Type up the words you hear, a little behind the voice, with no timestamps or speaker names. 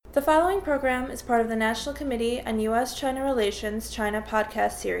The following program is part of the National Committee on U.S. China Relations China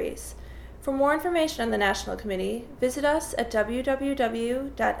podcast series. For more information on the National Committee, visit us at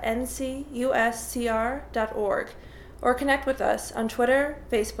www.ncuscr.org or connect with us on Twitter,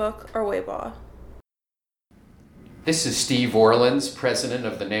 Facebook, or Weibo. This is Steve Orlins, President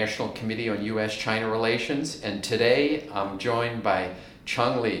of the National Committee on U.S. China Relations, and today I'm joined by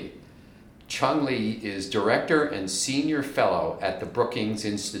Cheng Li. Cheng Li is Director and Senior Fellow at the Brookings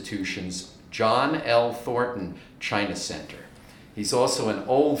Institution's John L. Thornton China Center. He's also an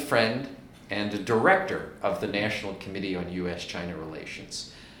old friend and a director of the National Committee on U.S. China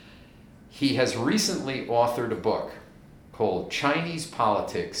Relations. He has recently authored a book called Chinese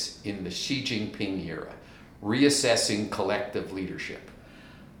Politics in the Xi Jinping Era, Reassessing Collective Leadership.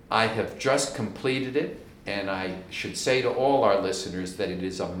 I have just completed it, and I should say to all our listeners that it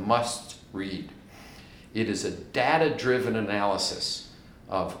is a must read. It is a data-driven analysis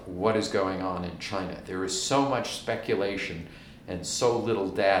of what is going on in China. There is so much speculation and so little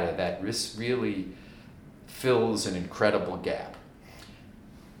data that this really fills an incredible gap.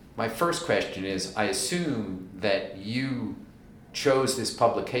 My first question is, I assume that you chose this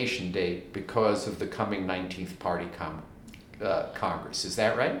publication date because of the coming 19th Party Congress. Is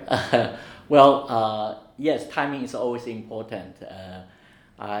that right? Yes, timing is always important.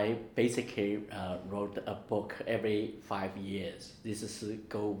 I basically wrote a book every 5 years. This is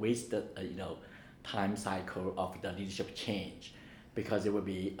go with the time cycle of the leadership change, because there will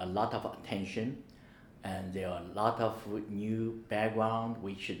be a lot of attention, and there are a lot of new background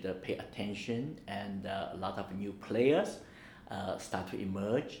we should pay attention, and a lot of new players start to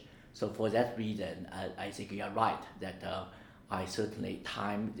emerge. So for that reason, I think you're right that I certainly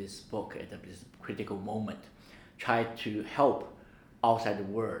timed this book at this critical moment, try to help outside the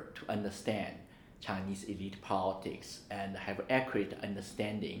world to understand Chinese elite politics and have accurate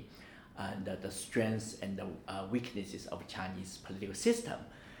understanding and the strengths and the weaknesses of Chinese political system,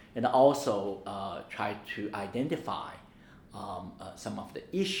 and also try to identify some of the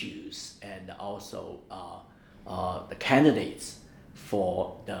issues and also the candidates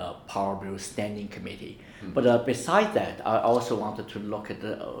for the Power Bill Standing Committee. Mm-hmm. But besides that, I also wanted to look at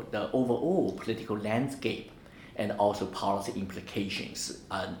the overall political landscape and also policy implications.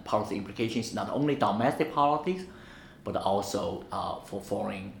 And policy implications not only domestic politics, but also for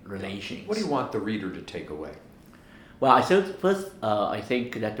foreign relations. What do you want the reader to take away? Well, I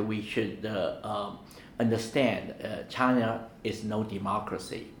think that we should understand China is no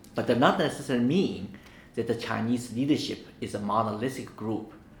democracy, but does not necessarily mean that the Chinese leadership is a monolithic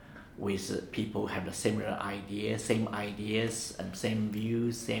group with people who have the similar ideas, and same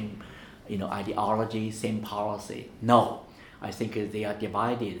views, same ideology, same policy. No, I think they are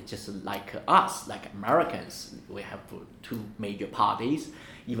divided just like us, like Americans. We have two major parties.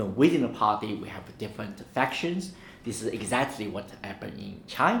 Even within the party, we have different factions. This is exactly what happened in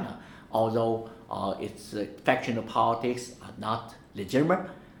China. Although its factional politics are not legitimate,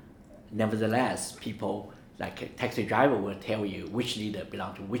 nevertheless, people like a taxi driver will tell you which leader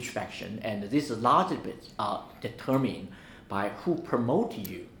belongs to which faction, and this is largely determined by who promotes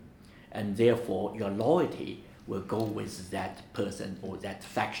you, and therefore your loyalty will go with that person or that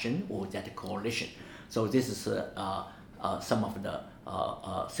faction or that coalition. So this is some of the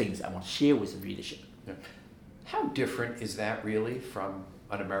things I want to share with the readership. Yeah. How different is that really from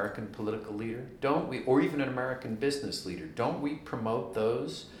an American political leader? Don't we, or even an American business leader, don't we promote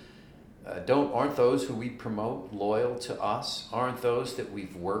those? Aren't those who we promote loyal to us? Aren't those that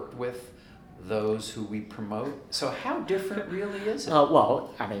we've worked with those who we promote? So how different really is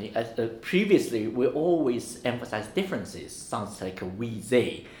it? Previously we always emphasize differences. Sounds like we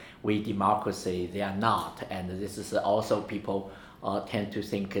democracy, they are not. And this is also people tend to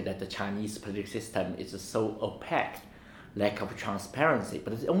think that the Chinese political system is so opaque, lack of transparency,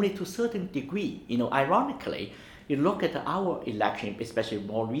 but it's only to a certain degree. Ironically, you look at our election, especially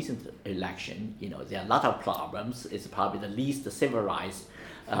more recent election, there are a lot of problems. It's probably the least civilized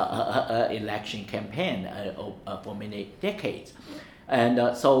election campaign for many decades.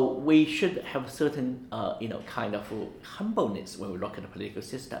 And so we should have certain, kind of humbleness when we look at the political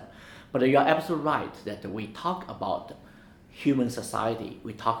system. But you're absolutely right that we talk about human society,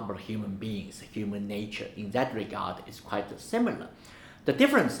 we talk about human beings, human nature. In that regard, it's quite similar. The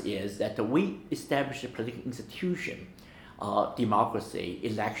difference is that we establish a political institution, democracy,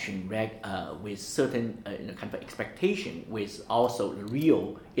 election with certain kind of expectation, with also the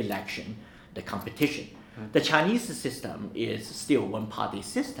real election, the competition. Mm-hmm. The Chinese system is still one-party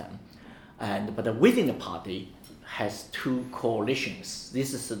system, but within the party has two coalitions.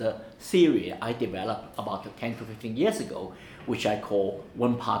 This is the theory I developed about 10 to 15 years ago, which I call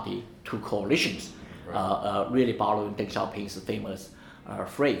one party, two coalitions, really borrowing Deng Xiaoping's famous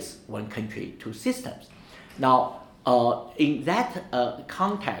phrase, one country, two systems. Now, in that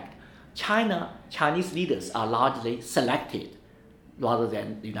context, Chinese leaders are largely selected rather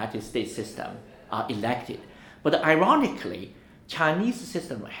than the United States system are elected. But ironically, Chinese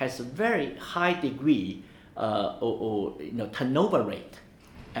system has a very high degree turnover rate,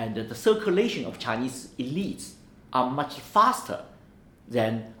 and the circulation of Chinese elites are much faster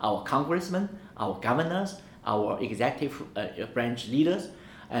than our congressmen, our governors, our executive branch leaders.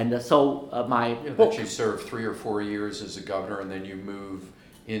 And so my book... That you serve 3 or 4 years as a governor and then you move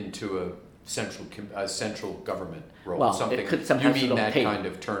into a central government role. Well, something, it could sometimes you mean that rotate. kind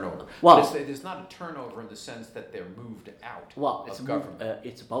of turnover. Well, but there's not a turnover in the sense that they're moved out of government.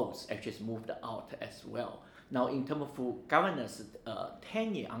 It's both. Actually, it's moved out as well. Now, in terms of governors'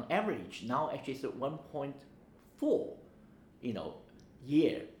 tenure on average, now actually it's 1.4,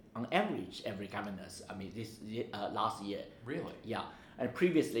 year on average every governors. I mean, this year, last year. Really? Yeah. And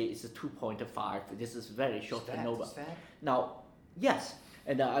previously it's 2.5. This is very short turnover. Is that? Now, yes.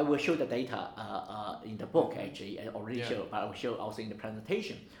 And I will show the data in the book, actually. I already showed, but I will show also in the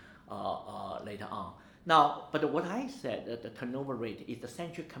presentation later on. Now, but what I said, the turnover rate is the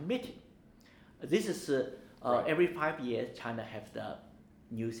Central Committee. This is every 5 years, China has the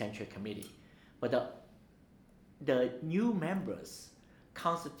new Central Committee. But the new members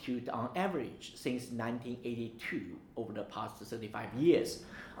constitute, on average, since 1982, over the past 35 years,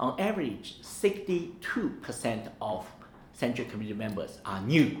 on average, 62% of Central Committee members are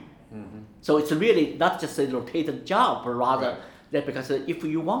new. Mm-hmm. So it's really not just a rotated job, but rather that because if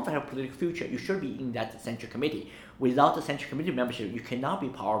you want to have a political future, you should be in that Central Committee. Without the Central Committee membership, you cannot be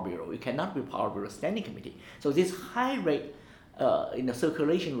Power Bureau. You cannot be Power Bureau Standing Committee. So this high rate,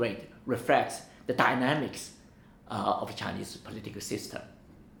 circulation rate reflects the dynamics of the Chinese political system.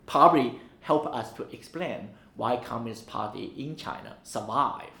 Probably help us to explain why Communist Party in China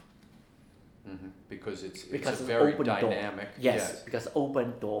survive. Mm-hmm. Because it's a very dynamic. Yes, because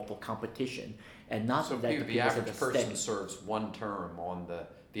open door for competition, and not so that the average person serves one term on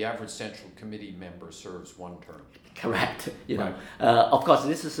the average Central Committee member serves one term. Correct. Of course,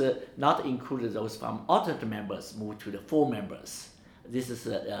 this is not included those from alternate members move to the full members. This is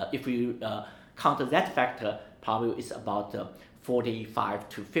if you count that factor, probably it's about 45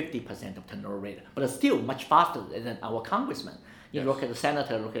 to 50% of turnover rate, but it's still much faster than our congressmen. You look at the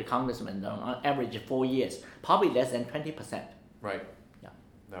senator, look at the congressman, on average 4 years, probably less than 20%. Right. Yeah.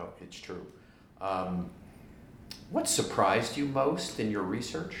 No, it's true. What surprised you most in your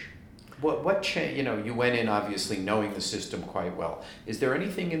research? What changed? You went in obviously knowing the system quite well. Is there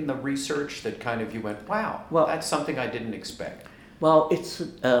anything in the research that kind of you went, wow, that's something I didn't expect? Well, it's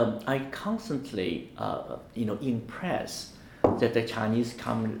I constantly impressed that the Chinese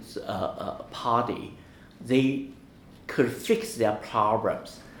Communist Party, they could fix their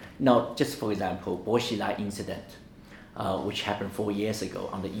problems. Now, just for example, Bo-Xilai incident, which happened 4 years ago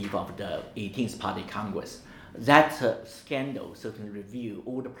on the eve of the 18th Party Congress. That scandal certainly revealed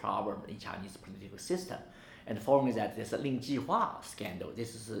all the problems in Chinese political system. And following that, there's a Lin Jihua scandal.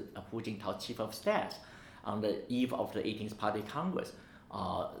 This is Hu Jintao chief of staff. On the eve of the 18th Party Congress,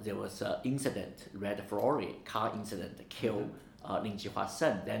 there was an incident, Red Ferrari car incident, that killed Lin Jihua's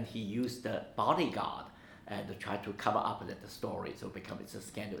son. Then he used the bodyguard and try to cover up the story, so it's a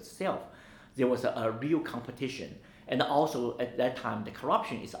scandal itself. There was a real competition, and also at that time the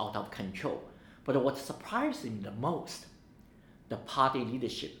corruption is out of control. But what surprised me the most, the party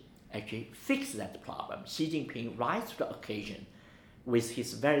leadership actually fixed that problem. Xi Jinping rise to the occasion with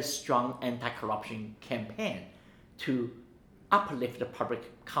his very strong anti-corruption campaign to uplift the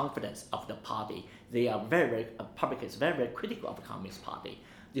public confidence of the party. They are public is very, very critical of the Communist Party.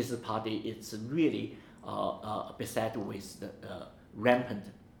 This party is really beset with the rampant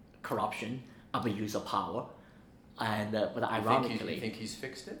corruption, abuse of power, and but ironically, you think he's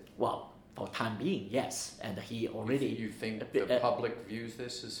fixed it? Well, for time being, yes, and he already. You think the public views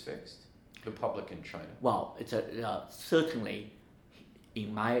this as fixed? The public in China? Well, it's certainly.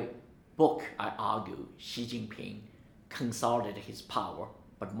 In my book, I argue Xi Jinping consolidated his power,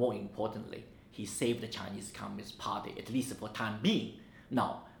 but more importantly, he saved the Chinese Communist Party, at least for time being.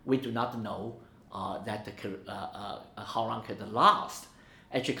 Now, we do not know how long can it last.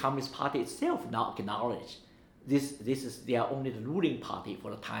 Actually, Communist Party itself now acknowledge they are only the ruling party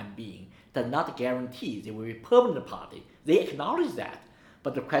for the time being. Does not guarantee they will be permanent party. They acknowledge that,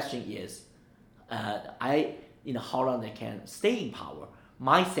 but the question is, how long they can stay in power.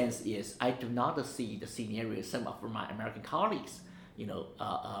 my sense is I do not see the scenario some of my American colleagues,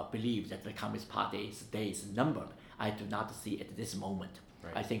 believe that the Communist Party's day is numbered. I do not see at this moment.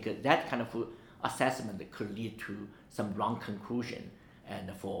 Right. I think that kind of assessment could lead to some wrong conclusion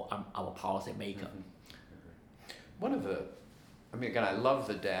and for our policy maker. One of the, again, I love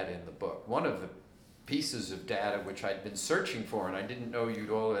the data in the book. One of the pieces of data which I'd been searching for, and I didn't know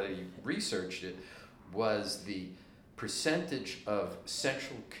you'd already researched it, was the percentage of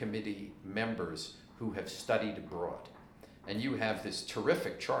Central Committee members who have studied abroad. And you have this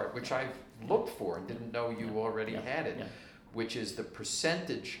terrific chart, which I've looked for and didn't know you already had it, which is the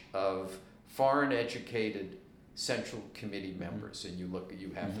percentage of foreign educated Central Committee members. And you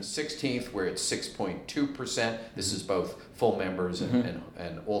have the 16th where it's 6.2%. This is both full members and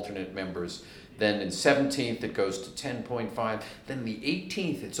alternate members. Then in 17th it goes to 10.5. Then the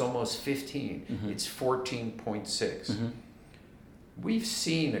 18th it's almost 15. It's 14.6. We've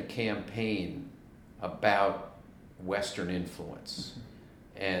seen a campaign about Western influence,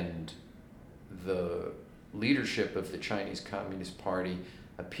 and the leadership of the Chinese Communist Party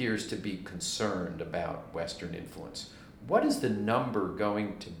appears to be concerned about Western influence. What is the number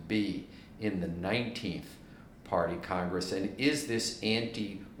going to be in the 19th Party Congress, and is this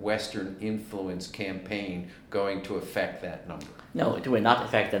anti-Western influence campaign going to affect that number? No, it will not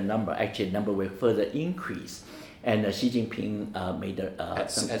affect the number. Actually, the number will further increase. And Xi Jinping made at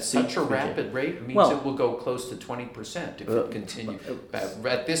such a rapid rate, it means it will go close to 20% if it continues.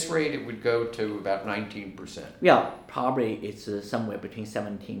 At this rate, it would go to about 19%. Yeah, probably it's somewhere between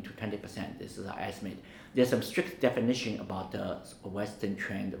 17 to 20%. This is our estimate. There's some strict definition about the Western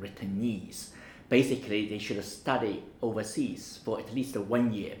trained returnees. Basically, they should study overseas for at least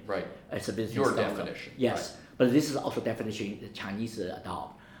 1 year. Right. As a business Your scholar. definition. Yes, right. But this is also definition the Chinese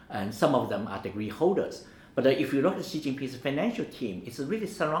adopt, and some of them are degree holders. But if you look at Xi Jinping's financial team, it's really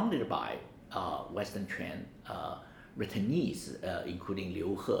surrounded by Western trained returnees, including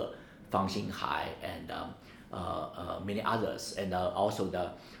Liu He, Fang Xinghai, and many others, and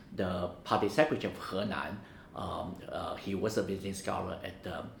also the party secretary of Henan. He was a business scholar at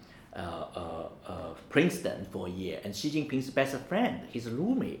Princeton for a year, and Xi Jinping's best friend, his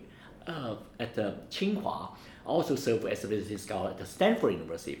roommate at Tsinghua, also served as a business scholar at Stanford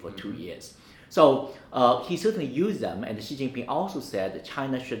University for 2 years. So he certainly used them, and Xi Jinping also said that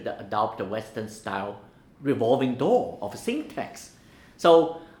China should adopt a Western-style revolving door of think tanks.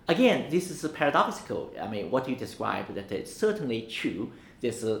 So again, this is paradoxical. What you described, that it's certainly true.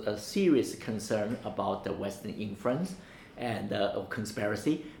 There's a serious concern about the Western influence and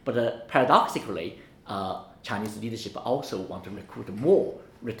conspiracy, but paradoxically, Chinese leadership also want to recruit more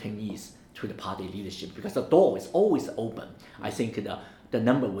returnees to the party leadership because the door is always open. I think the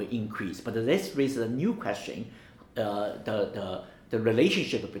number will increase, but this raises a new question: the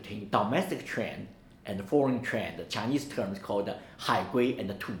relationship between domestic trend and foreign trend. The Chinese term is called 海龟 and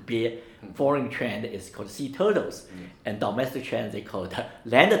土鳖. Foreign trend is called sea turtles, and domestic trend they call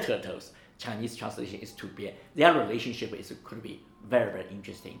land turtles. Chinese translation is 土鳖. Their relationship could be very, very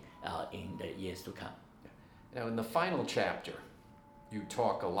interesting in the years to come. Now, in the final chapter, you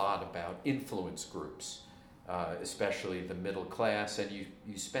talk a lot about influence groups, especially the middle class, and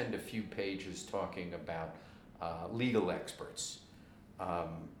you spend a few pages talking about legal experts.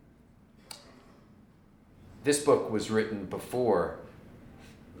 This book was written before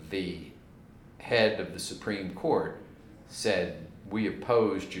the head of the Supreme Court said, we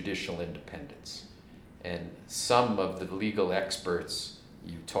oppose judicial independence. And some of the legal experts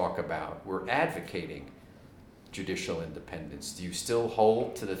you talk about were advocating judicial independence. Do you still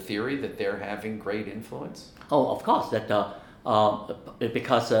hold to the theory that they're having great influence? Oh, of course.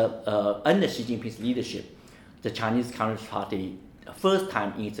 Because under Xi Jinping's leadership, the Chinese Communist Party, first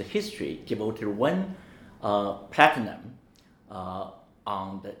time in its history, devoted one platinum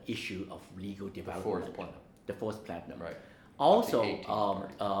on the issue of legal development. The fourth platinum. Right. Also,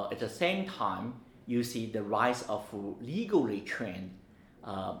 at the same time, you see the rise of legally trained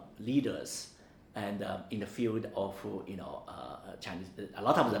leaders, and in the field of Chinese, a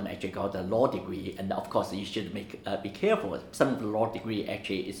lot of them actually got a law degree, and of course you should be careful. Some of the law degree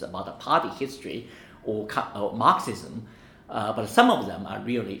actually is about a party history or Marxism, but some of them are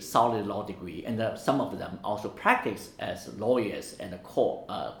really solid law degree, and some of them also practice as lawyers and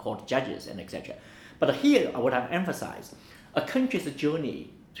court judges and etc. But here, what I emphasize, a country's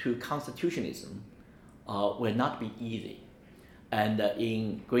journey to constitutionalism will not be easy. And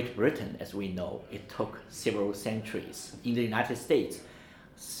in Great Britain, as we know, it took several centuries. In the United States,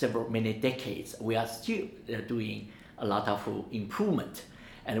 many decades. We are still doing a lot of improvement,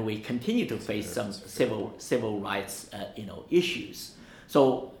 and we continue to face some civil rights issues.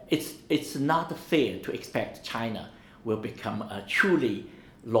 So it's not fair to expect China will become a truly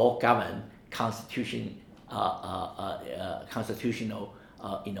law-governed constitutional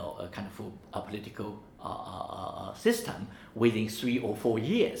kind of a political system within 3 or 4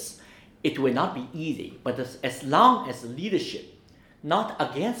 years. It will not be easy, but as long as leadership, not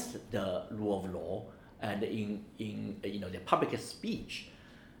against the rule of law and in the public speech,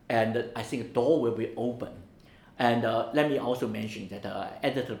 and I think the door will be open. And let me also mention that I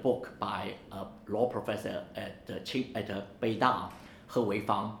edited a book by a law professor at Beida, He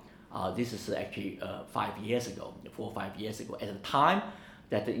Weifang. This is actually 4 or 5 years ago. At the time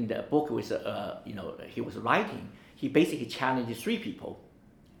that in the book he was writing, he basically challenged 3 people: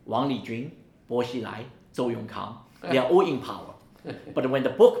 Wang Lijun, Bo Xilai, Zhou Yongkang. They are all in power. But when the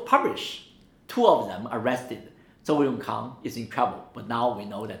book published, 2 of them arrested. Zhou Yongkang is in trouble, but now we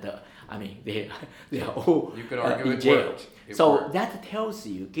know that they are all you could argue in jail. It worked. That tells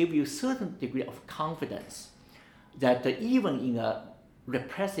you, give you a certain degree of confidence that even in a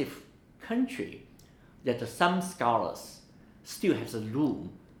repressive country, that some scholars still have the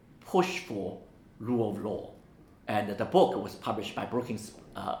room push for rule of law. And the book was published by Brookings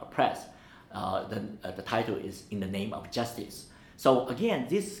Press. The title is In the Name of Justice. So again,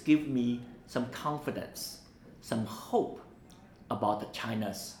 this gives me some confidence, some hope about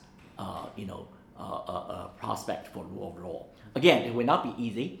China's prospect for rule of law. Again, it will not be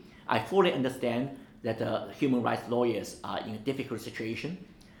easy. I fully understand that human rights lawyers are in a difficult situation,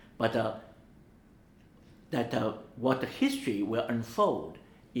 but what the history will unfold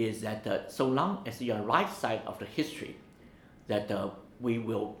is that so long as you're on the right side of the history, that we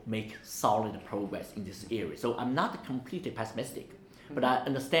will make solid progress in this area. So I'm not completely pessimistic, but I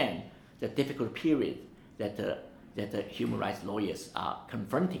understand the difficult period that the human rights lawyers are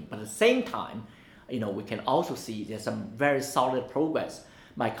confronting. But at the same time, we can also see there's some very solid progress.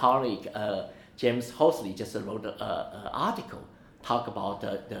 My colleague James Hosley just wrote an article talk about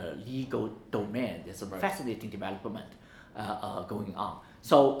the legal domain. There's some fascinating development going on.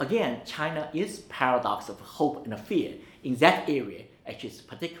 So again, China is paradox of hope and fear. In that area, actually, it's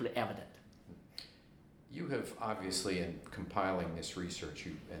particularly evident. You have obviously, in compiling this research,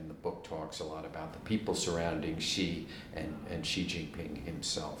 and the book talks a lot about the people surrounding Xi and Xi Jinping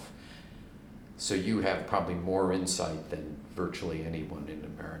himself. So you have probably more insight than virtually anyone in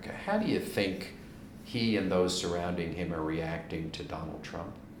America. How do you think he and those surrounding him are reacting to Donald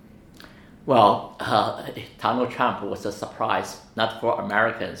Trump? Well, Donald Trump was a surprise, not for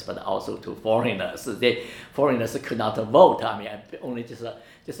Americans, but also to foreigners. Foreigners could not vote. Only just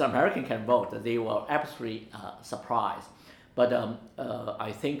American can vote. They were absolutely surprised. But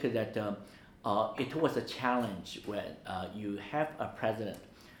I think that it was a challenge when you have a president,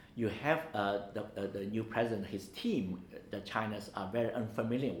 you have the new president, his team, the Chinese are very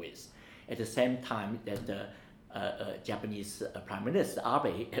unfamiliar with. At the same time that the Japanese Prime Minister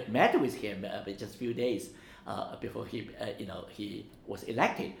Abe met with him just a few days before he was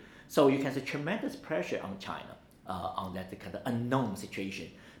elected. So you can see tremendous pressure on China on that kind of unknown situation.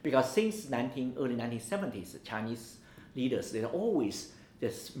 Because since early 1970s, the Chinese leaders,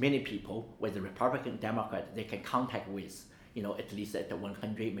 there's many people, whether Republican, Democrat, they can contact with, at least at the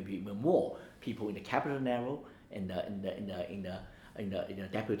 100, maybe even more people in the cabinet level, in the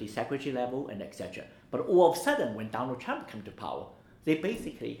deputy secretary level, and etc. But all of a sudden, when Donald Trump came to power, they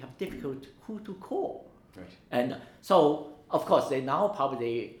basically have difficult who to call. Right. And so, of course, they now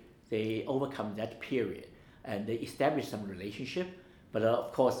probably they overcome that period and they establish some relationship. But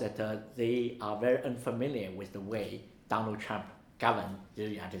of course, that they are very unfamiliar with the way Donald Trump governed the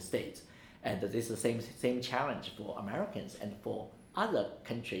United States, and this is the same challenge for Americans and for other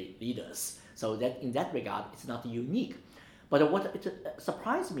country leaders. So that in that regard, it's not unique. But what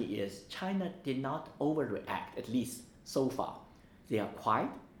surprised me is China did not overreact, at least so far. They are quiet.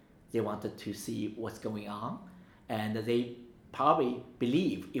 They wanted to see what's going on. And they probably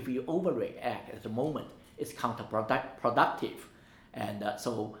believe if you overreact at the moment, it's counterproductive. And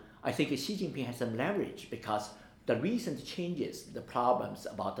so I think Xi Jinping has some leverage because the recent changes, the problems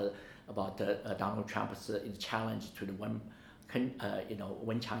about Donald Trump's challenge to the one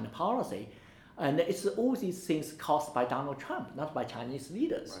China policy, and it's all these things caused by Donald Trump, not by Chinese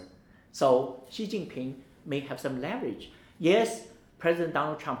leaders. Right. So Xi Jinping may have some leverage. Yes, President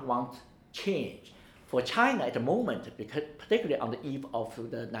Donald Trump wants change. For China at the moment, because particularly on the eve of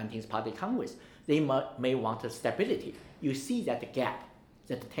the 19th Party Congress, they may want stability. You see that gap,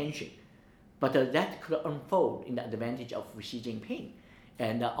 that tension. But that could unfold in the advantage of Xi Jinping.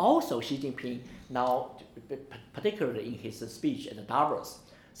 And also Xi Jinping now, particularly in his speech at Davos,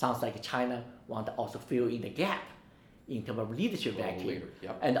 sounds like China want to also fill in the gap in terms of leadership Global vacuum. leader,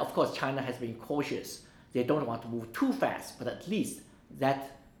 yep. And of course, China has been cautious. They don't want to move too fast, but at least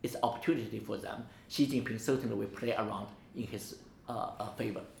that is opportunity for them. Xi Jinping certainly will play around in his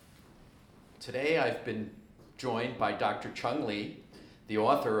favor. Today I've been joined by Dr. Cheng Li, the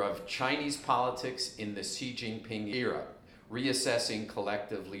author of Chinese Politics in the Xi Jinping Era, Reassessing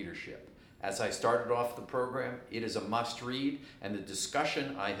Collective Leadership. As I started off the program, it is a must-read, and the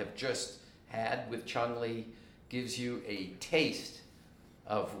discussion I have just had with Cheng Li gives you a taste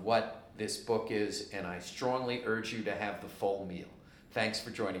of what this book is, and I strongly urge you to have the full meal. Thanks for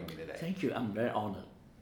joining me today. Thank you. I'm very honored.